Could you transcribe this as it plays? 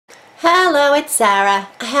Hello, it's Sarah.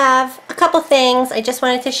 I have a couple things I just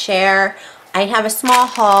wanted to share. I have a small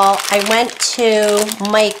haul. I went to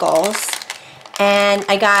Michael's and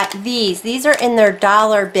I got these. These are in their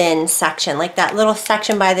dollar bin section, like that little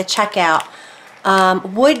section by the checkout.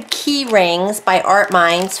 Wood key rings by Art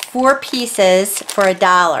Minds, 4 pieces for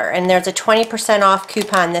 $1, and there's a 20% off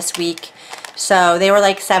coupon this week, so they were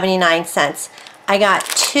like 79 cents. I got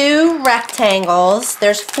 2 rectangles.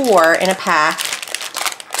 There's 4 in a pack.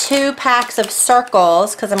 2 packs of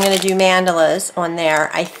circles, because I'm going to do mandalas on there,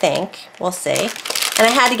 I think. We'll see. And I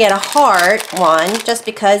had to get a heart one just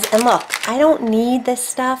because, and look, I don't need this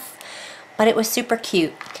stuff, but it was super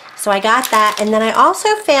cute. So I got that, and then I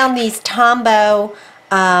also found these Tombow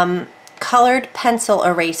colored pencil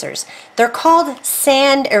erasers. They're called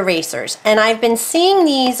sand erasers, and I've been seeing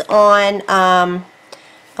these on, oh,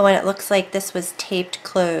 and it looks like this was taped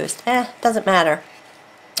closed. Doesn't matter.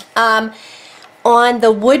 On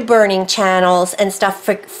the wood burning channels and stuff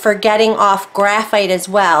for getting off graphite as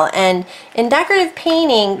well. And in decorative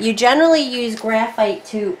painting, you generally use graphite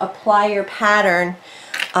to apply your pattern,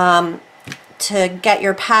 to get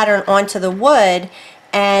your pattern onto the wood.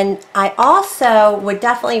 And I also would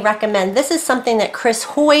definitely recommend, this is something that Chris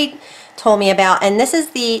Hoyt told me about, and this is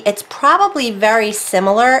it's probably very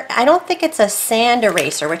similar. I don't think it's a sand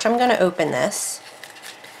eraser, which I'm going to open this.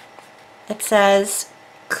 It says,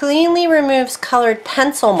 cleanly removes colored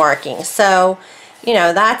pencil markings, so you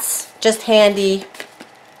know that's just handy.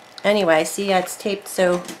 Anyway, see, it's taped,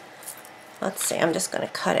 so let's see, I'm just going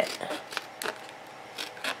to cut it.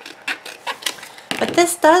 But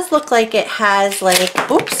this does look like it has, like,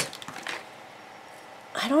 oops,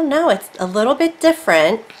 I don't know, it's a little bit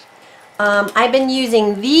different. I've been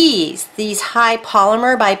using these high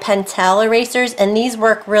polymer by Pentel erasers, and these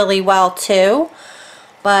work really well too.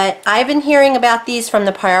 But I've been hearing about these from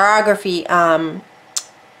the pyrography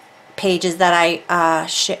pages that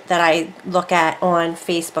I look at on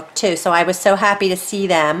Facebook too. So I was so happy to see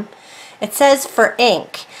them. It says for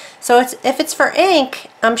ink. So if it's for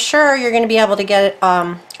ink, I'm sure you're going to be able to get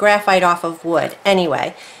graphite off of wood.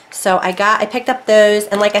 Anyway, so I picked up those,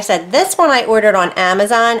 and like I said, this one I ordered on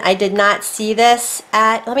Amazon. I did not see this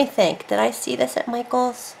at, let me think, did I see this at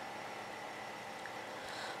Michael's?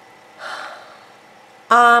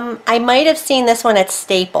 I might have seen this one at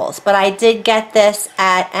Staples, but I did get this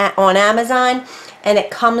on Amazon, and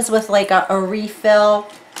it comes with like a refill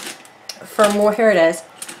for more. Here it is.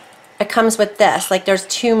 It comes with this. Like there's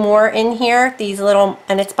 2 more in here, these little,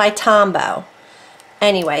 and it's by Tombow.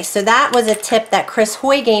 Anyway, so that was a tip that Chris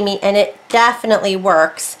Hoy gave me, and it definitely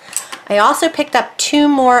works. I also picked up 2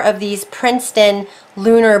 more of these Princeton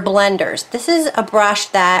Lunar Blenders. This is a brush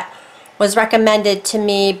that was recommended to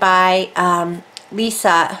me by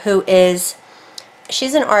Lisa,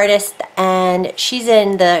 she's an artist, and she's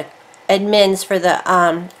in the admins for the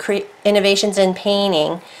Innovations in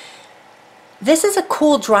Painting. This is a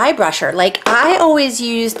cool dry brusher. Like I always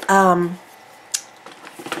used,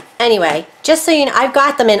 anyway, just so you know, I've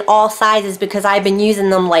got them in all sizes because I've been using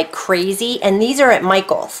them like crazy, and these are at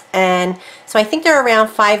Michael's, and so I think they're around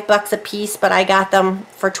 $5 a piece, but I got them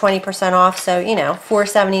for 20% off, so you know,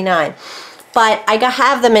 $4.79. But I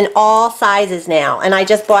have them in all sizes now, and I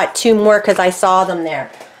just bought 2 more because I saw them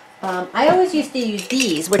there. I always used to use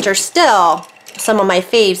these, which are still some of my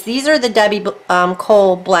faves. These are the Debbie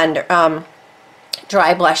Cole blender,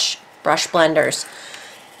 dry brush blenders,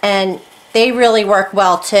 and they really work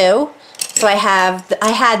well too. So I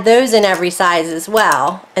had those in every size as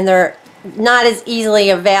well, and they're not as easily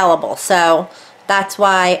available. So that's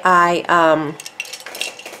why I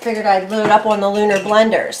figured I'd load up on the Lunar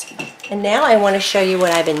Blenders. And now I want to show you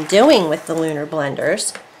what I've been doing with the Lunar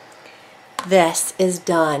Blenders. This is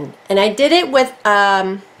done. And I did it with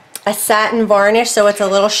a satin varnish, so it's a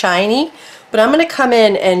little shiny. But I'm going to come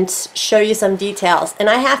in and show you some details. And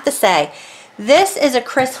I have to say, this is a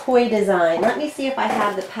Chris Hoy design. Let me see if I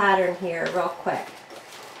have the pattern here real quick.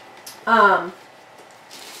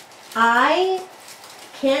 I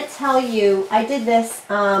can't tell you, I did this,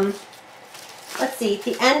 let's see, at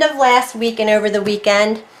the end of last week and over the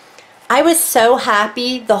weekend. I was so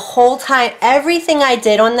happy the whole time. Everything I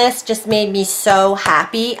did on this just made me so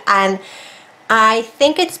happy, and I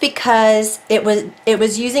think it's because it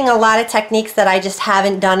was using a lot of techniques that I just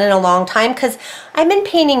haven't done in a long time, because I've been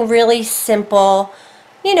painting really simple,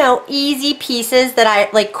 you know, easy pieces that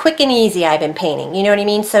I like, quick and easy I've been painting, you know what I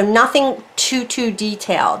mean? So nothing too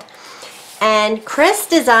detailed. And Chris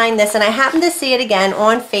designed this, and I happened to see it again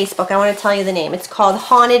on Facebook. I want to tell you the name. It's called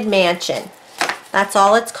Haunted Mansion. That's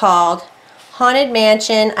all it's called. Haunted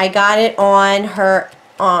Mansion. I got it on her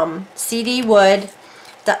CD Wood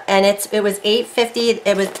and it was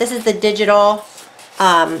 $8.50. This is the digital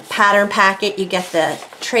pattern packet. You get the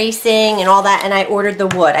tracing and all that, and I ordered the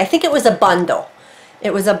wood. I think it was a bundle.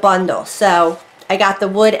 It was a bundle, so I got the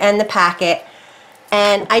wood and the packet,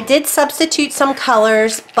 and I did substitute some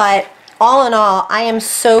colors, but all in all, I am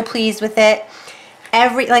so pleased with it.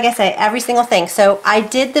 Like I say, every single thing. So I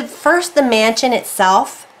did the mansion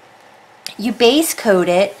itself. You base coat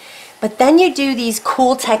it, but then you do these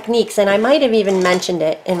cool techniques, and I might have even mentioned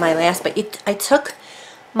it in my last, but I took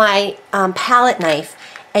my palette knife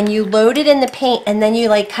and you load it in the paint, and then you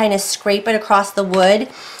like kind of scrape it across the wood,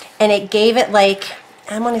 and it gave it like,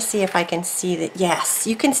 I want to see if I can see that. Yes,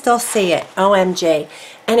 you can still see it. OMG.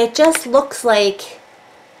 And it just looks like,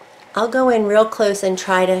 I'll go in real close and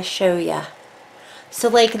try to show you. So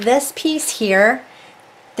like this piece here,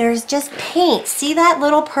 there's just paint. See that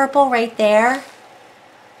little purple right there?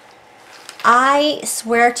 I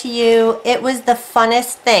swear to you, it was the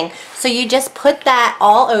funnest thing. So you just put that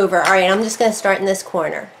all over. All right, I'm just going to start in this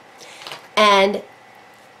corner. And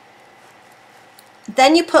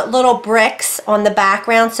then you put little bricks on the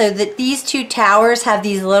background so that these two towers have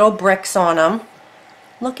these little bricks on them.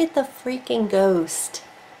 Look at the freaking ghost.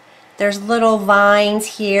 There's little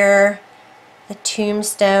vines here, the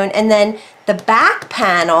tombstone, and then the back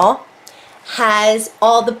panel has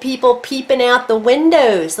all the people peeping out the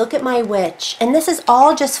windows. Look at my witch. And this is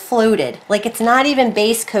all just floated. Like, it's not even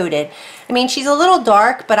base coated. I mean, she's a little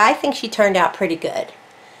dark, but I think she turned out pretty good.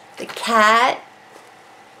 The cat,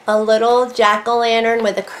 a little jack-o'-lantern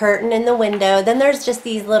with a curtain in the window. Then there's just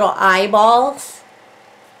these little eyeballs.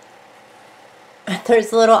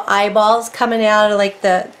 There's little eyeballs coming out of like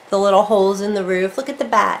the little holes in the roof. Look at the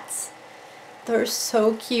bats. They're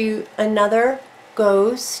so cute. Another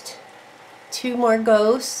ghost. Two more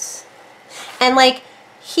ghosts. And like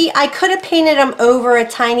I could have painted him over a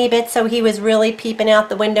tiny bit so he was really peeping out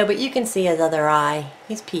the window, but you can see his other eye.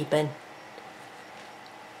 He's peeping.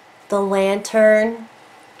 The lantern.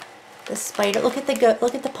 The spider. Look at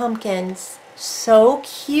the pumpkins. So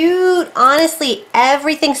cute. Honestly,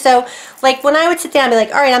 everything. So like when I would sit down and be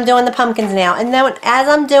like, all right, I'm doing the pumpkins now. And then as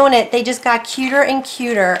I'm doing it, they just got cuter and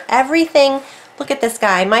cuter. Everything. Look at this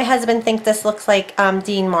guy. My husband thinks this looks like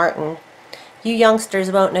Dean Martin. You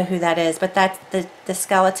youngsters won't know who that is, but that's the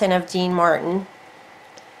skeleton of Dean Martin.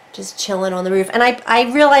 Just chilling on the roof. And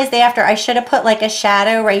I realized after I should have put like a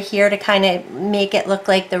shadow right here to kind of make it look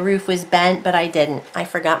like the roof was bent, but I didn't. I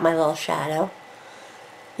forgot my little shadow.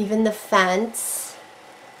 Even the fence.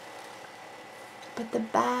 But the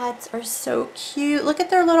bats are so cute. Look at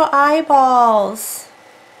their little eyeballs.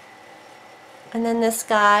 And then this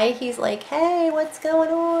guy, he's like, hey, what's going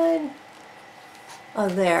on? Oh,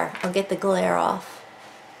 there. I'll get the glare off.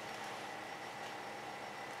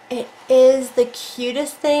 It is the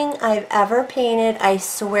cutest thing I've ever painted. I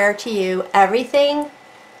swear to you. Everything,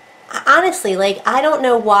 honestly, like, I don't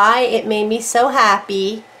know why it made me so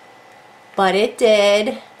happy, but it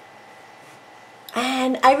did.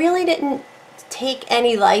 And I really didn't take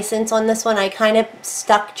any license on this one. I kind of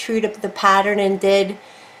stuck true to the pattern and did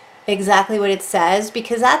exactly what it says,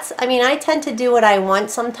 because that's, I mean, I tend to do what I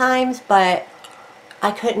want sometimes, but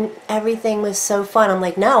I couldn't, everything was so fun. I'm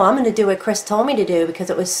like, no, I'm going to do what Chris told me to do because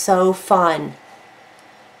it was so fun.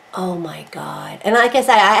 Oh my God. And like I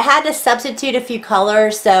said, I had to substitute a few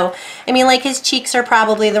colors. So, I mean, like his cheeks are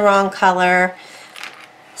probably the wrong color.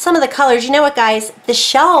 Some of the colors, you know what guys, the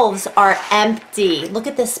shelves are empty. Look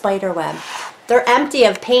at this spider web. They're empty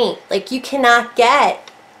of paint. Like you cannot get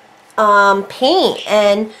paint.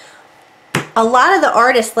 And a lot of the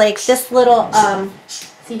artists, like this little,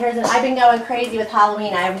 see, I've been going crazy with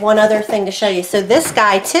Halloween. I have one other thing to show you. So this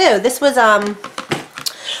guy too, this was,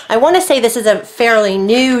 I want to say this is a fairly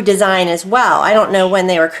new design as well. I don't know when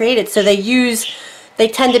they were created. So they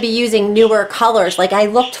tend to be using newer colors. Like I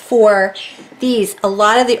looked for these. A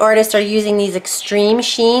lot of the artists are using these extreme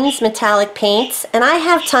sheens, metallic paints. And I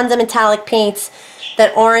have tons of metallic paints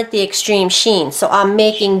that aren't the extreme sheen. So I'm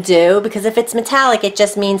making do, because if it's metallic, it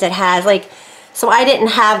just means it has like, so I didn't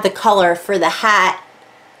have the color for the hat.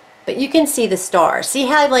 But you can see the stars. See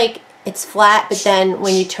how like it's flat, but then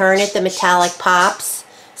when you turn it, the metallic pops.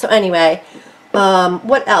 So anyway,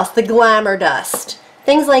 what else? The glamour dust.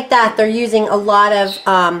 Things like that. They're using a lot of,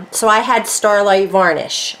 so I had Starlight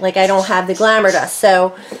varnish. Like I don't have the glamour dust.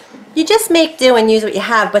 So you just make do and use what you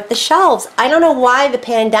have. But the shelves, I don't know why the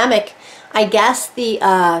pandemic, I guess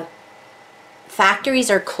the factories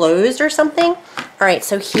are closed or something. All right,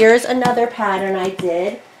 so here's another pattern I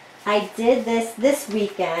did. I did this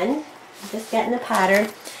weekend. I'm just getting the pattern.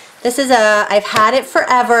 This is I've had it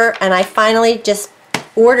forever, and I finally just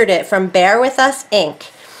ordered it from Bear With Us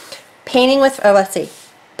Ink. Painting with, oh, let's see.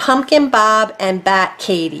 Pumpkin Bob and Bat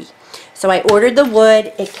Katie. So I ordered the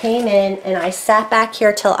wood, it came in, and I sat back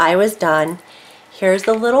here till I was done. Here's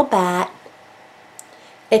the little bat.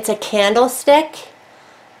 It's a candlestick,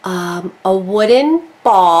 a wooden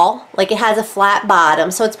ball, like it has a flat bottom,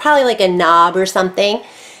 so it's probably like a knob or something.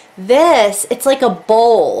 This, it's like a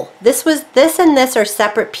bowl. This and this are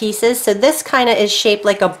separate pieces, so this kind of is shaped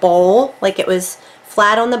like a bowl, like it was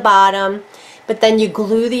flat on the bottom, but then you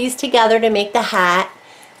glue these together to make the hat.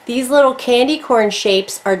 These little candy corn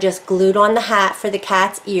shapes are just glued on the hat for the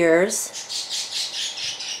cat's ears.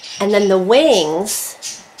 And then the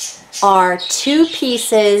wings are 2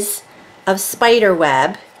 pieces of spider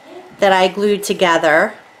web that I glued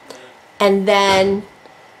together. And then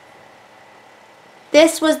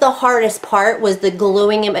this was the hardest part, was the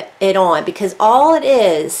gluing it on, because all it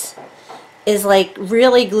is like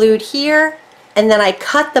really glued here, and then I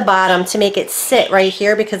cut the bottom to make it sit right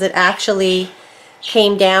here because it actually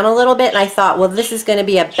came down a little bit, and I thought, well, this is going to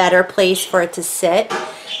be a better place for it to sit.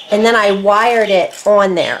 And then I wired it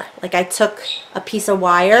on there. Like I took a piece of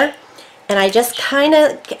wire and I just kind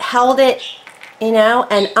of held it, you know,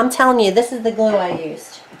 and I'm telling you, this is the glue I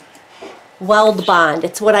used. Weld Bond.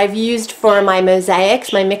 It's what I've used for my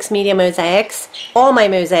mosaics, my mixed media mosaics. All my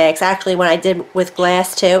mosaics, actually, when I did with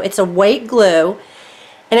glass too. It's a white glue,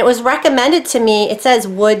 and it was recommended to me, it says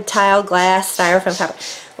wood, tile, glass, styrofoam, paper.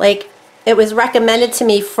 Like, it was recommended to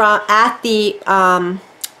me at the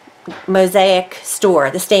mosaic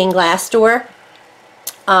store, the stained glass store.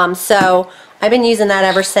 So I've been using that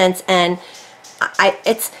ever since, and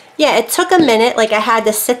it took a minute. Like I had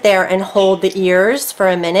to sit there and hold the ears for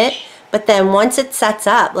a minute, but then once it sets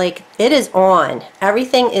up, like it is on.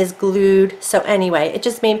 Everything is glued. So anyway, it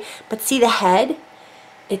just made, but see the head?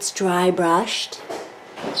 It's dry brushed.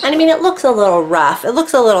 And I mean, it looks a little rough. It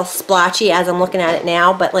looks a little splotchy as I'm looking at it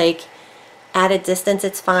now, but like, at a distance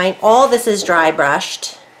it's fine. All this is dry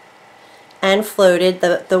brushed and floated.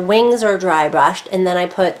 The wings are dry brushed, and then I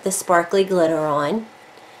put the sparkly glitter on.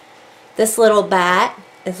 This little bat,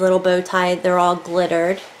 his little bow tie, they're all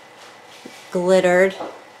glittered.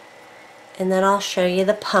 And then I'll show you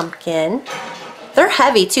the pumpkin. They're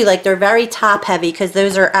heavy too, like they're very top heavy because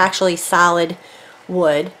those are actually solid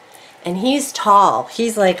wood. And he's tall.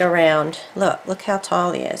 He's like around, look how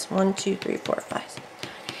tall he is. 1, 2, 3, 4, 5, 6.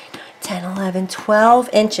 10, 11, 12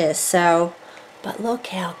 inches. So, but look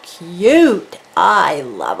how cute. I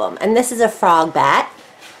love him. And this is a frog bat.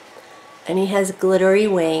 And he has glittery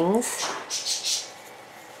wings.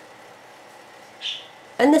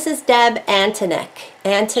 And this is Deb Antonik.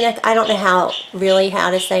 Antonik, I don't know how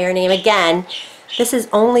to say her name. Again, this is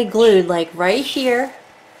only glued like right here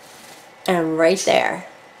and right there.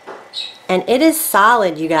 And it is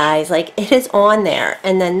solid, you guys. Like, it is on there.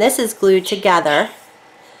 And then this is glued together.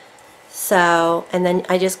 So, and then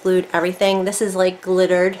I just glued everything. This is like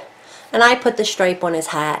glittered. And I put the stripe on his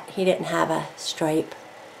hat. He didn't have a stripe.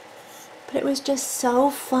 But it was just so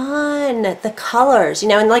fun. The colors, you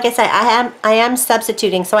know, and like I said, I am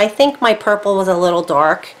substituting. So I think my purple was a little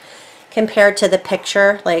dark compared to the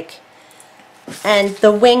picture. Like, and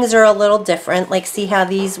the wings are a little different. Like, see how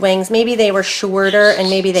these wings, maybe they were shorter and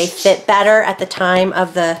maybe they fit better at the time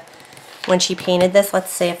of when she painted this.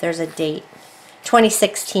 Let's see if there's a date.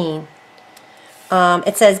 2016.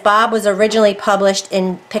 It says Bob was originally published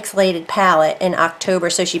in Pixelated Palette in October,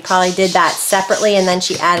 so she probably did that separately and then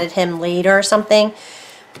she added him later or something.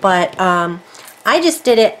 But I just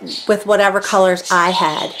did it with whatever colors I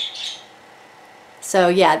had. So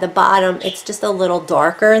yeah, the bottom, it's just a little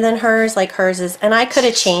darker than hers, like hers is, and I could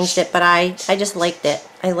have changed it, but I just liked it.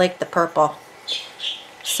 I liked the purple.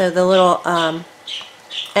 So the little,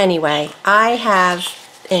 anyway, I have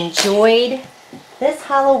enjoyed this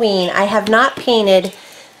Halloween. I have not painted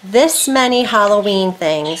this many Halloween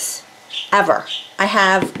things ever. I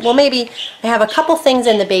have, well, maybe I have a couple things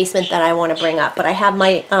in the basement that I want to bring up, but I have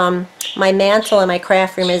my my mantle in my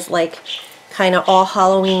craft room is like kind of all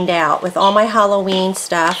Halloweened out with all my Halloween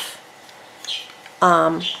stuff.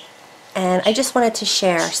 And I just wanted to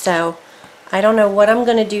share. So I don't know what I'm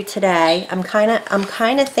going to do today. I'm kind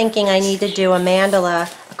of thinking I need to do a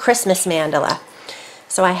mandala, a Christmas mandala.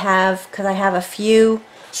 So I have, because I have a few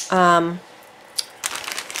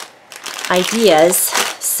ideas,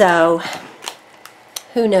 so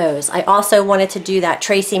who knows. I also wanted to do that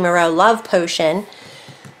Tracy Moreau Love Potion,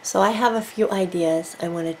 so I have a few ideas I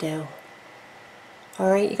want to do.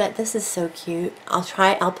 Alright, you got, this is so cute.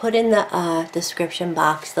 I'll put in the description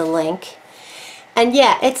box the link. And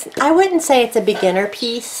yeah, I wouldn't say it's a beginner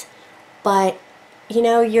piece, but you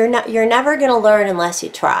know, you're never going to learn unless you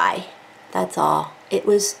try. That's all. It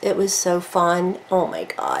was so fun. Oh my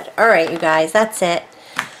god. Alright, you guys, that's it.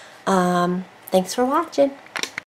 Thanks for watching.